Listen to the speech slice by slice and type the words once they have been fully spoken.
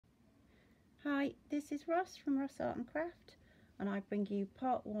Hi, this is Ross from Ross Art and Craft, and I bring you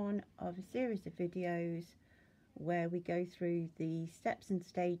part one of a series of videos where we go through the steps and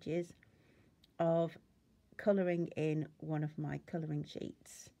stages of colouring in one of my colouring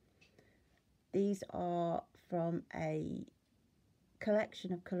sheets. These are from a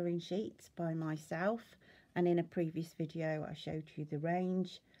collection of colouring sheets by myself, and in a previous video I showed you the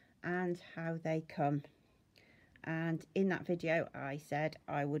range and how they come. And in that video I said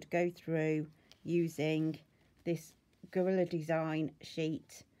I would go through using this Gorilla Design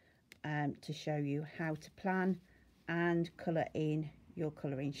sheet to show you how to plan and colour in your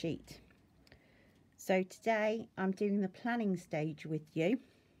colouring sheet. So today I'm doing the planning stage with you.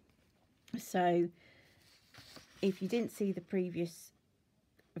 So if you didn't see the previous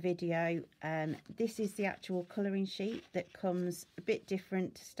video, this is the actual colouring sheet that comes a bit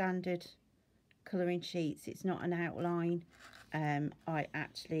different to standard colouring sheets. It's not an outline. I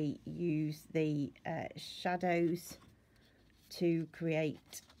actually use the shadows to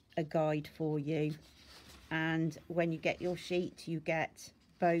create a guide for you, and when you get your sheet you get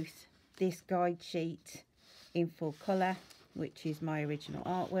both this guide sheet in full colour, which is my original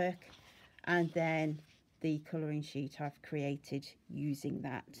artwork, and then the colouring sheet I've created using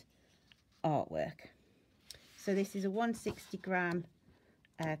that artwork. So this is a 160 gram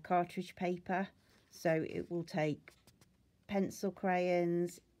cartridge paper, so it will take pencil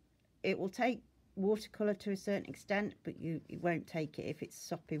crayons, it will take watercolour to a certain extent, but you won't take it if it's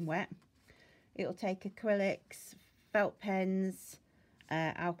sopping wet. It'll take acrylics, felt pens,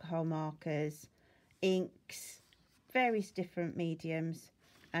 alcohol markers, inks, various different mediums,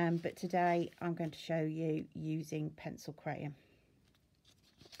 but today I'm going to show you using pencil crayon.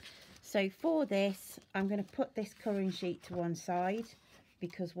 So for this I'm going to put this colouring sheet to one side,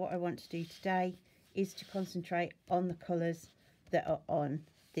 because what I want to do today is to concentrate on the colours that are on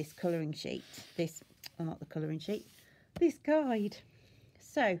this colouring sheet. This guide.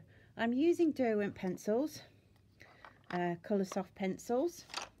 So I'm using Derwent pencils, colour soft pencils.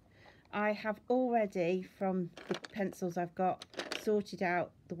 I have already, from the pencils I've got, sorted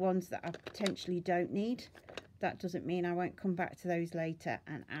out the ones that I potentially don't need. That doesn't mean I won't come back to those later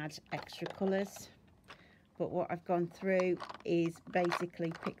and add extra colours. But what I've gone through is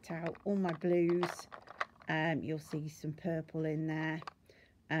basically picked out all my blues. You'll see some purple in there,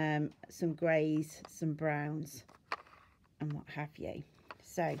 some greys, some browns, and what have you.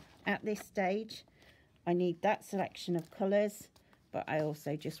 So at this stage I need that selection of colours, but I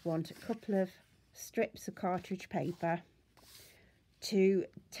also just want a couple of strips of cartridge paper to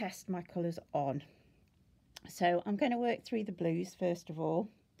test my colours on. So I'm going to work through the blues first of all.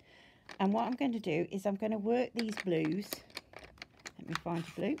 And what I'm going to do is I'm going to work these blues. Let me find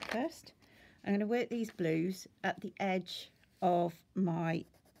a blue first. I'm going to work these blues at the edge of my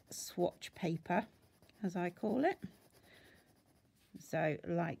swatch paper, as I call it. So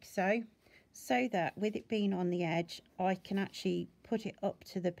like so. So that with it being on the edge, I can actually put it up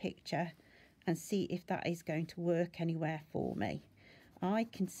to the picture and see if that is going to work anywhere for me. I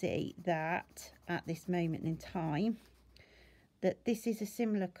can see that at this moment in time, that this is a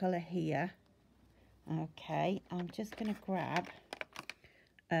similar colour here. Okay, I'm just going to grab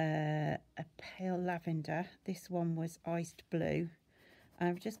a pale lavender. This one was iced blue.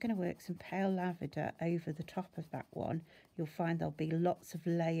 I'm just going to work some pale lavender over the top of that one. You'll find there'll be lots of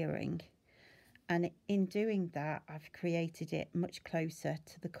layering, and in doing that I've created it much closer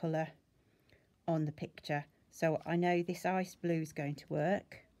to the colour on the picture. So I know this ice blue is going to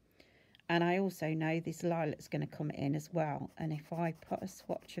work, and I also know this lilac's going to come in as well. And if I put a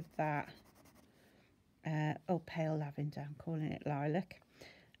swatch of that, pale lavender, I'm calling it lilac.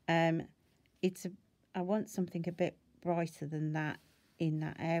 I want something a bit brighter than that in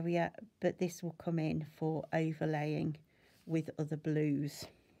that area, but this will come in for overlaying with other blues.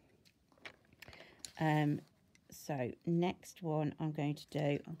 So next one I'm going to do,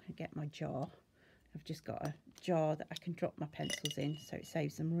 I'm going to get my jar. I've just got a jar that I can drop my pencils in so it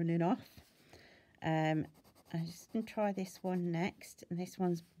saves them running off. I'm just going to try this one next, and this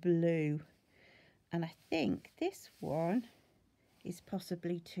one's blue, and I think this one is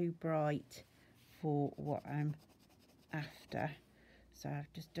possibly too bright for what I'm after, so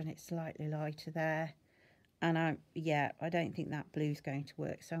I've just done it slightly lighter there, and I don't think that blue's going to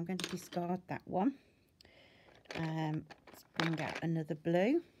work, so I'm going to discard that one. Let's bring out another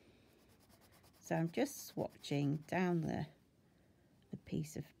blue. So I'm just swatching down the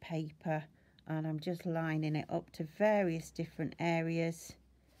piece of paper, and I'm just lining it up to various different areas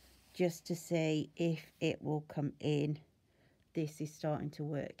just to see if it will come in. This is starting to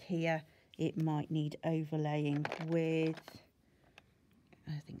work here. It might need overlaying with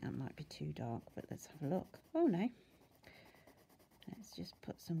I think that might be too dark, but let's have a look. Oh no. Let's just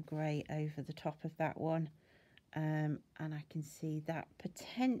put some grey over the top of that one. And I can see that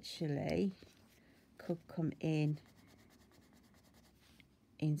potentially could come in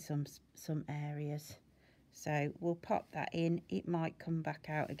some areas. So we'll pop that in. It might come back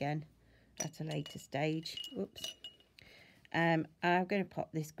out again at a later stage. Oops. I'm going to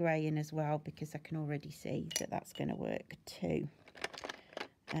pop this grey in as well because I can already see that that's going to work too.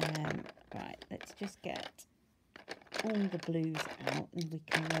 Right, let's just get all the blues out and we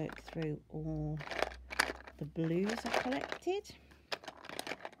can work through all the blues I've collected.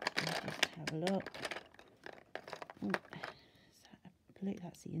 Let's just have a look. Oh, is that a blue?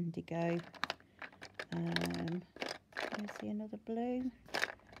 That's the indigo. Can I see another blue?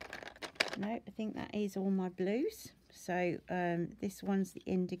 No, I think that is all my blues. So this one's the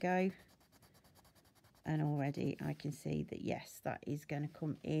indigo, and already I can see that yes, that is going to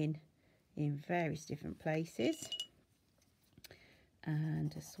come in various different places.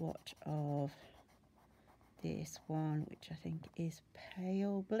 And a swatch of this one, which I think is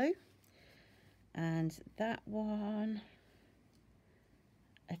pale blue, and that one,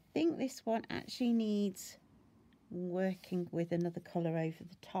 I think this one actually needs working with another colour over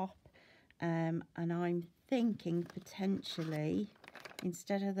the top, and I'm thinking potentially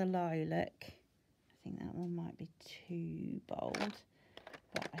instead of the lilac, I think that one might be too bold,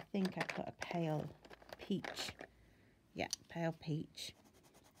 but I think I put a pale peach. Yeah, pale peach.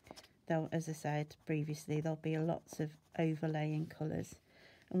 Though, as I said previously, there'll be lots of overlaying colours,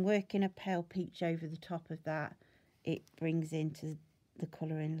 and working a pale peach over the top of that, it brings into the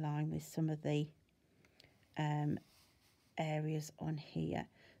colour in line with some of the areas on here.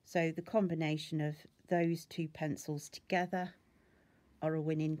 So the combination of those two pencils together are a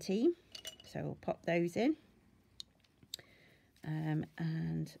winning team. So we'll pop those in.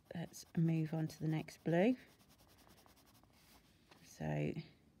 And let's move on to the next blue. So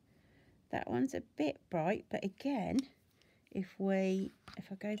that one's a bit bright, but again, if I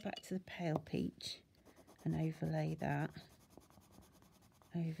go back to the pale peach and overlay that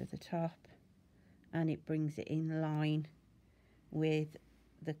over the top, and it brings it in line with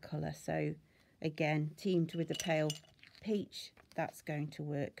the colour. So again, teamed with the pale peach, that's going to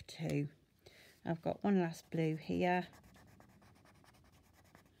work too. I've got one last blue here.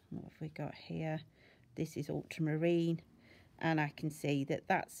 What have we got here? This is ultramarine, and I can see that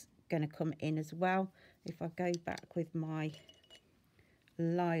that's going to come in as well. If I go back with my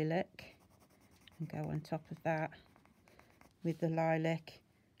lilac and go on top of that with the lilac,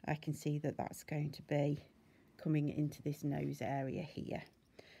 I can see that that's going to be coming into this nose area here.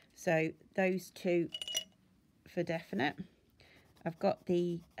 So those two for definite. I've got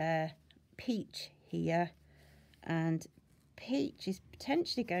the peach here, and peach is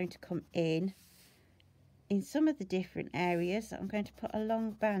potentially going to come in some of the different areas. I'm going to put a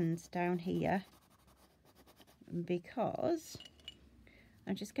long band down here because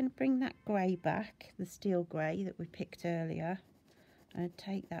I'm just going to bring that grey back, the steel grey that we picked earlier, and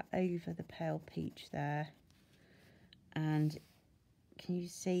take that over the pale peach there. And can you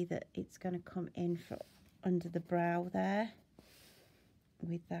see that it's going to come in for under the brow there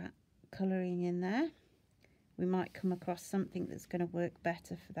with that colouring in there? We might come across something that's going to work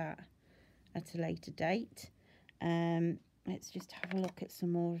better for that at a later date. Let's just have a look at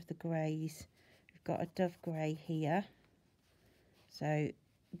some more of the greys. We've got a dove grey here, so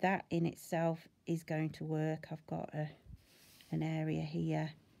that in itself is going to work. I've got an area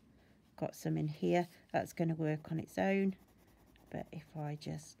here, got some in here, that's going to work on its own. But if I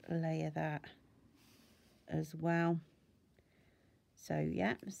just layer that as well, so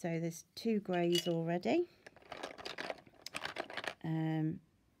yeah, so there's two greys already.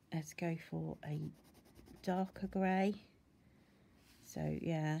 Let's go for a darker grey. So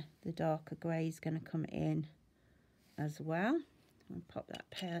yeah, the darker grey is going to come in as well. I'll pop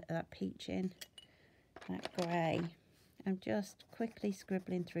that peach in, that grey. I'm just quickly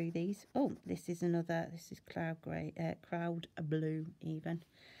scribbling through these. Oh, this is cloud grey, cloud blue even.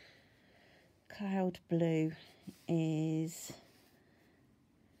 Cloud blue is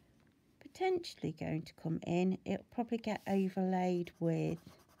potentially going to come in. It'll probably get overlaid with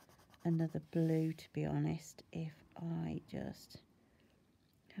another blue, to be honest, if I just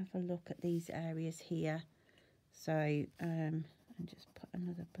have a look at these areas here. So and just put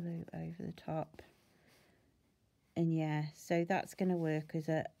another blue over the top, and yeah, so that's going to work as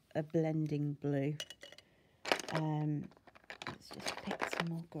a blending blue. Let's just pick some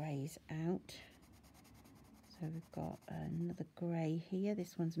more greys out. So we've got another grey here.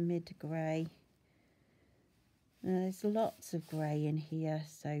 This one's mid grey. There's lots of grey in here,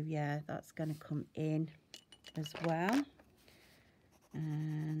 so yeah, that's going to come in as well.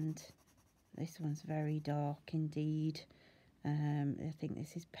 And this one's very dark indeed. I think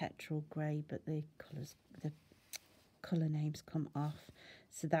this is petrol grey, but the colour names come off,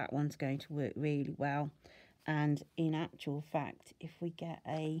 so that one's going to work really well. And in actual fact, if we get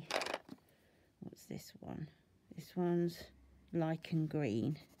a, what's this one? This one's lichen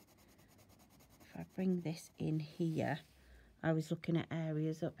green. If I bring this in here, I was looking at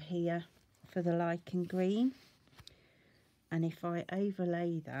areas up here for the lichen green, and if I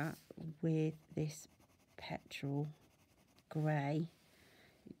overlay that with this petrol grey,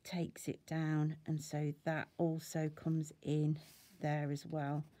 it takes it down, and so that also comes in there as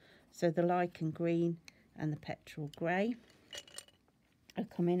well. So the lichen green and the petrol grey are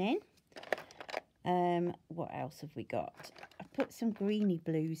coming in. What else have we got? I've put some greeny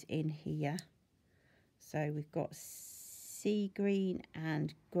blues in here. So we've got sea green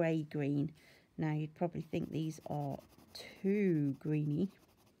and grey green. Now you'd probably think these are too greeny,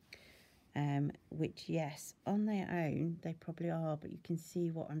 which yes, on their own they probably are, but you can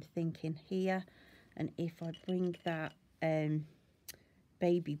see what I'm thinking here. And if I bring that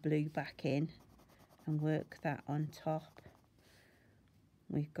baby blue back in and work that on top,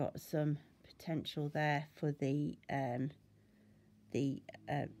 we've got some potential there for the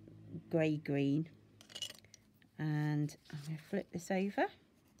grey green. And I'm going to flip this over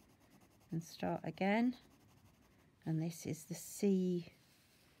and start again. And this is the sea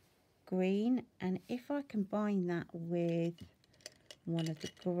green. And if I combine that with one of the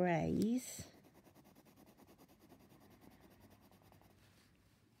greys,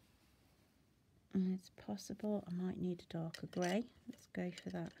 and it's possible I might need a darker grey. Let's go for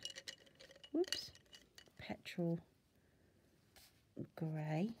that. Whoops. Petrol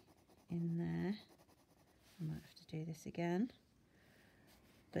grey in there. I might have to do this again,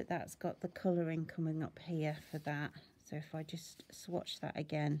 but that's got the colouring coming up here for that. So if I just swatch that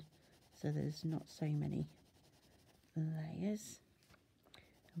again, so there's not so many layers,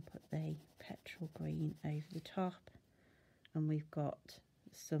 and put the petrol green over the top, and we've got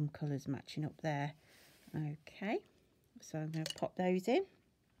some colours matching up there. Okay, so I'm going to pop those in.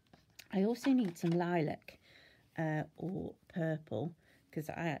 I also need some lilac or purple, because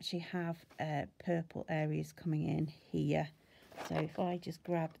I actually have purple areas coming in here. So if I just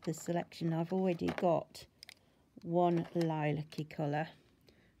grab the selection, I've already got one lilac-y colour,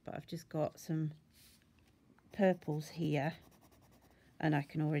 but I've just got some purples here, and I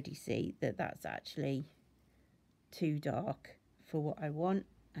can already see that that's actually too dark for what I want,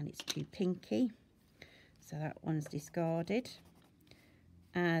 and it's too pinky. So that one's discarded,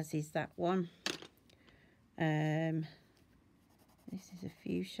 as is that one. This is a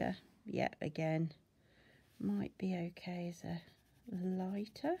fuchsia. Yeah, again, might be okay as a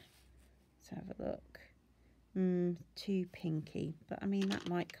lighter. Let's have a look. Too pinky, but I mean, that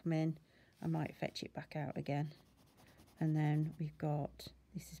might come in. I might fetch it back out again. And then we've got,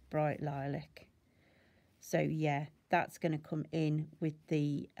 this is bright lilac. So yeah, that's going to come in with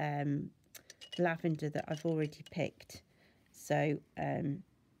the lavender that I've already picked. So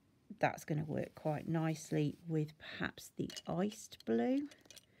that's going to work quite nicely with perhaps the iced blue,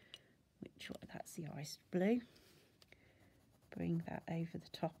 that's the iced blue. Bring that over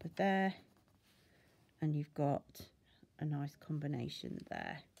the top of there, and you've got a nice combination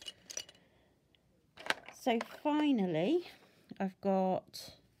there. So finally, I've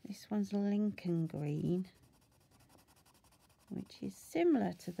got, this one's Lincoln green, which is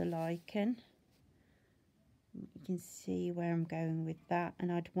similar to the lichen. You can see where I'm going with that,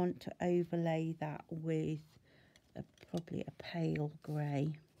 and I'd want to overlay that with probably a pale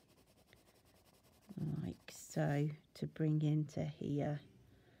grey, like so, to bring into here.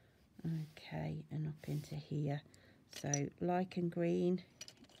 Okay, and up into here. So lichen green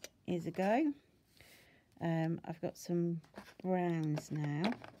is a go. I've got some browns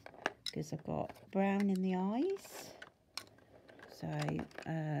now, because I've got brown in the eyes. So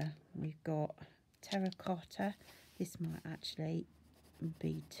we've got terracotta. This might actually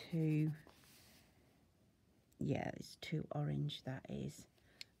be too, yeah, it's too orange, that is.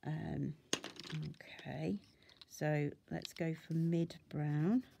 Okay, so let's go for mid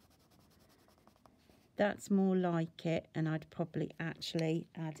brown. That's more like it, and I'd probably actually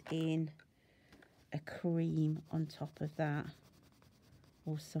add in a cream on top of that,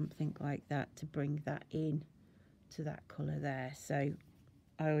 or something like that, to bring that in to that colour there. So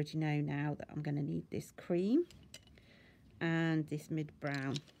I already know now that I'm going to need this cream and this mid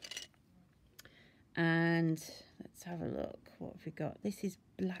brown. And let's have a look, what have we got? This is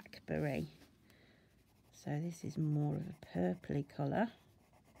blackberry. So this is more of a purpley colour.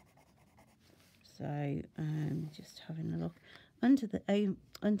 So just having a look under the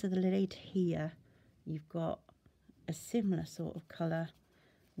lid here, you've got a similar sort of colour,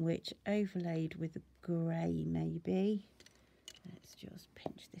 which overlaid with a grey maybe. Let's just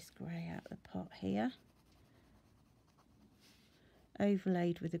pinch this grey out of the pot here.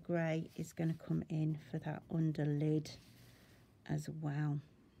 Overlaid with a grey is going to come in for that under lid as well.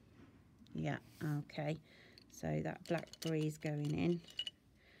 Yeah, okay. So that blackberry is going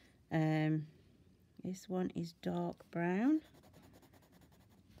in. This one is dark brown.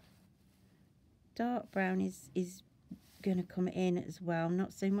 Dark brown is going to come in as well,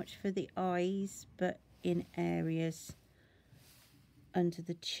 not so much for the eyes, but in areas under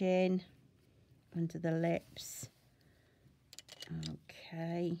the chin, under the lips.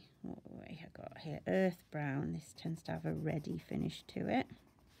 Okay, what have I got here? Earth brown. This tends to have a reddy finish to it.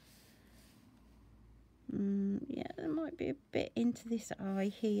 Yeah, there might be a bit into this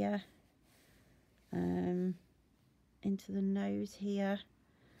eye here, into the nose here.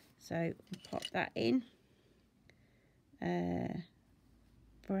 So pop that in.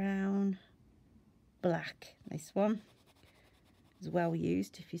 Brown, black. This one is well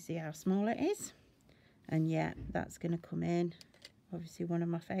used if you see how small it is. And yeah, that's going to come in. Obviously one of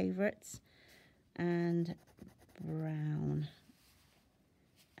my favourites. And brown.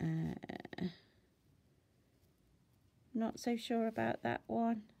 Not so sure about that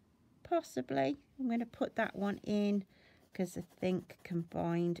one. Possibly. I'm going to put that one in because I think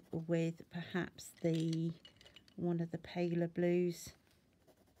combined with perhaps one of the paler blues,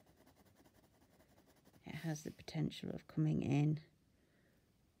 it has the potential of coming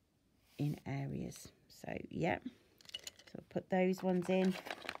in areas. So yeah, so I'll put those ones in,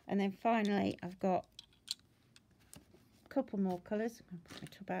 and then finally I've got a couple more colours. I'll put my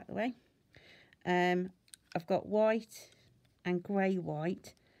tub out of the way. I've got white and grey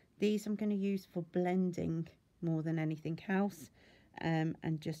white. These I'm going to use for blending more than anything else, and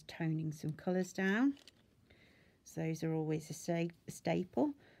just toning some colours down. So those are always a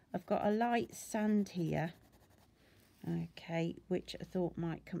staple. I've got a light sand here, okay, which I thought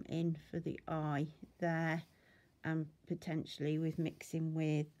might come in for the eye there, and potentially with mixing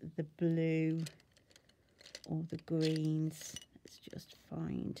with the blue or the greens. Let's just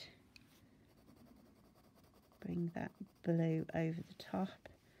bring that blue over the top,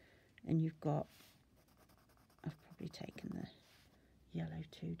 and you've got, I've probably taken the yellow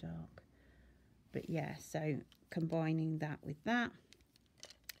too dark, but yeah, so combining that with that.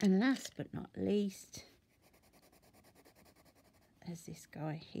 And last but not least, there's this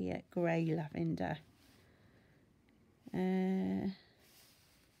guy here, grey lavender.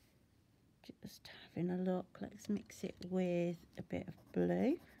 Just having a look. Let's mix it with a bit of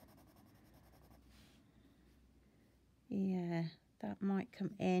blue. Yeah, that might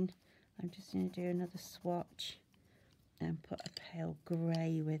come in. I'm just going to do another swatch and put a pale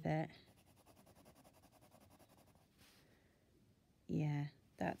grey with it. Yeah,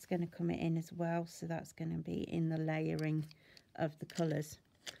 that's going to come in as well, so that's going to be in the layering of the colours.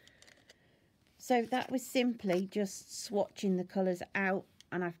 So that was simply just swatching the colours out,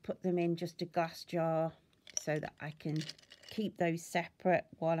 and I've put them in just a glass jar so that I can keep those separate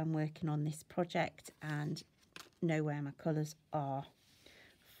while I'm working on this project and know where my colours are.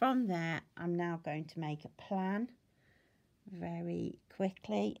 From there, I'm now going to make a plan very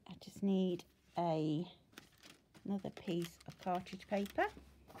quickly. I just need another piece of cartridge paper.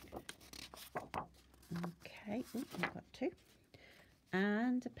 Okay, I've got two.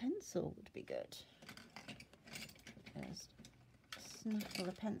 And a pencil would be good. Just snuffle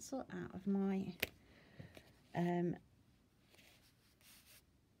the pencil out of my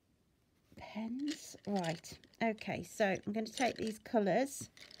pens. Right, okay, so I'm going to take these colours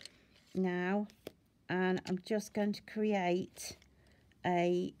now, and I'm just going to create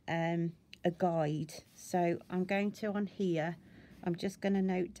a guide. So I'm going to, on here, I'm just going to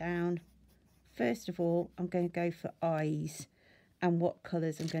note down, first of all, I'm going to go for eyes and what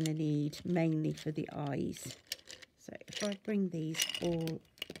colours I'm going to need mainly for the eyes. So if I bring these all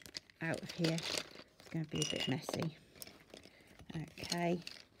out of here, it's going to be a bit messy. Okay,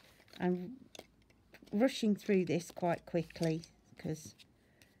 I'm rushing through this quite quickly because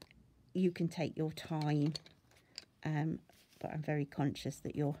you can take your time, but I'm very conscious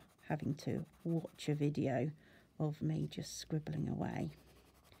that you're having to watch a video of me just scribbling away.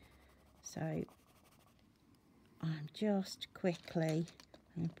 So I'm just quickly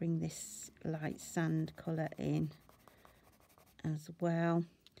going to bring this light sand colour in as well,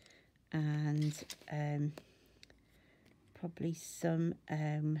 and probably some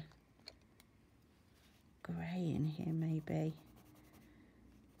grey in here maybe.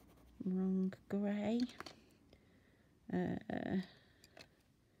 Wrong grey. So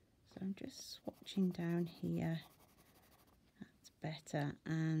I'm just swatching down here. That's better.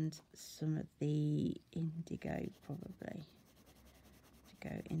 And some of the indigo probably to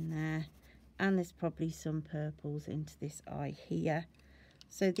go in there. And there's probably some purples into this eye here.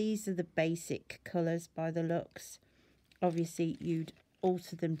 So these are the basic colours by the looks. Obviously you'd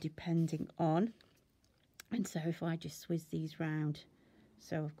alter them depending on. And so if I just swizz these round,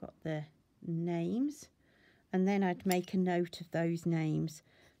 so I've got the names, and then I'd make a note of those names.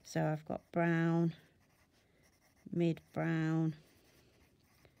 So I've got brown, mid brown,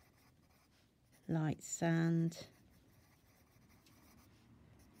 light sand,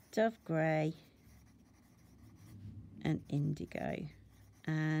 dove grey, and indigo.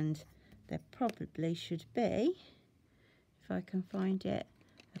 And there probably should be, if I can find it,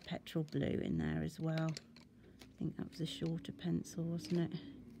 a petrol blue in there as well. I think that was a shorter pencil, wasn't it?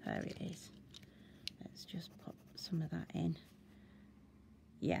 There it is. Let's just pop some of that in.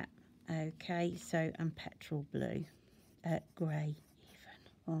 Yeah, okay, so, and petrol blue, grey even,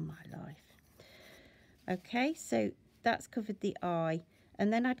 oh my life. Okay, so that's covered the eye,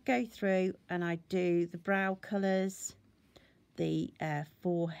 and then I'd go through and I'd do the brow colours, the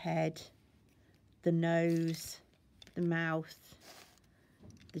forehead, the nose, the mouth,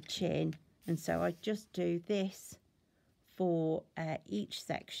 the chin, and so I just do this for each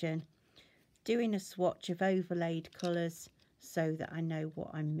section, doing a swatch of overlaid colours so that I know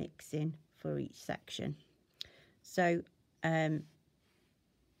what I'm mixing for each section. So when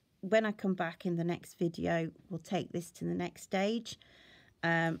I come back in the next video, we'll take this to the next stage,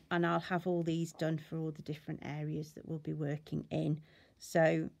 and I'll have all these done for all the different areas that we'll be working in.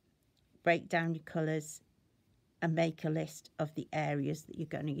 So break down your colours and make a list of the areas that you're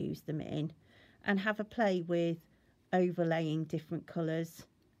going to use them in, and have a play with overlaying different colours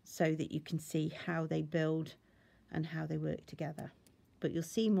so that you can see how they build and how they work together. But you'll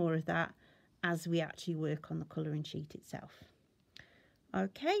see more of that as we actually work on the colouring sheet itself.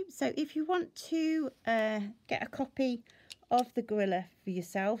 Okay, so if you want to get a copy of the Gorilla for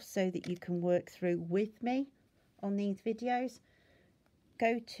yourself so that you can work through with me on these videos,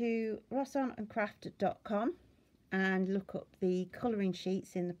 go to rossonandcraft.com and look up the colouring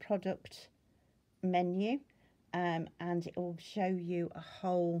sheets in the product menu, and it will show you a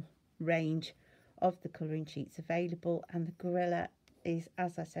whole range of the colouring sheets available. And the Gorilla is,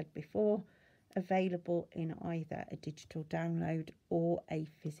 as I said before, available in either a digital download or a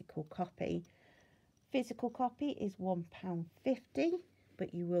physical copy. Physical copy is £1.50,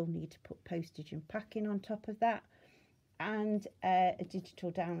 but you will need to put postage and packing on top of that. And a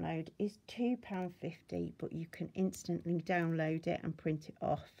digital download is £2.50, but you can instantly download it and print it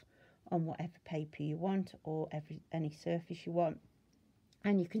off on whatever paper you want or any surface you want,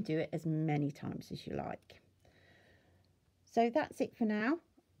 and you can do it as many times as you like. So that's it for now.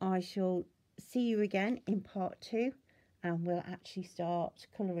 I shall see you again in part 2, and we'll actually start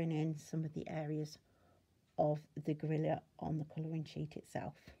colouring in some of the areas of the Gorilla on the colouring sheet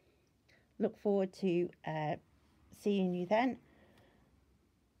itself. Look forward to seeing you then.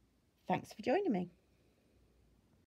 Thanks for joining me.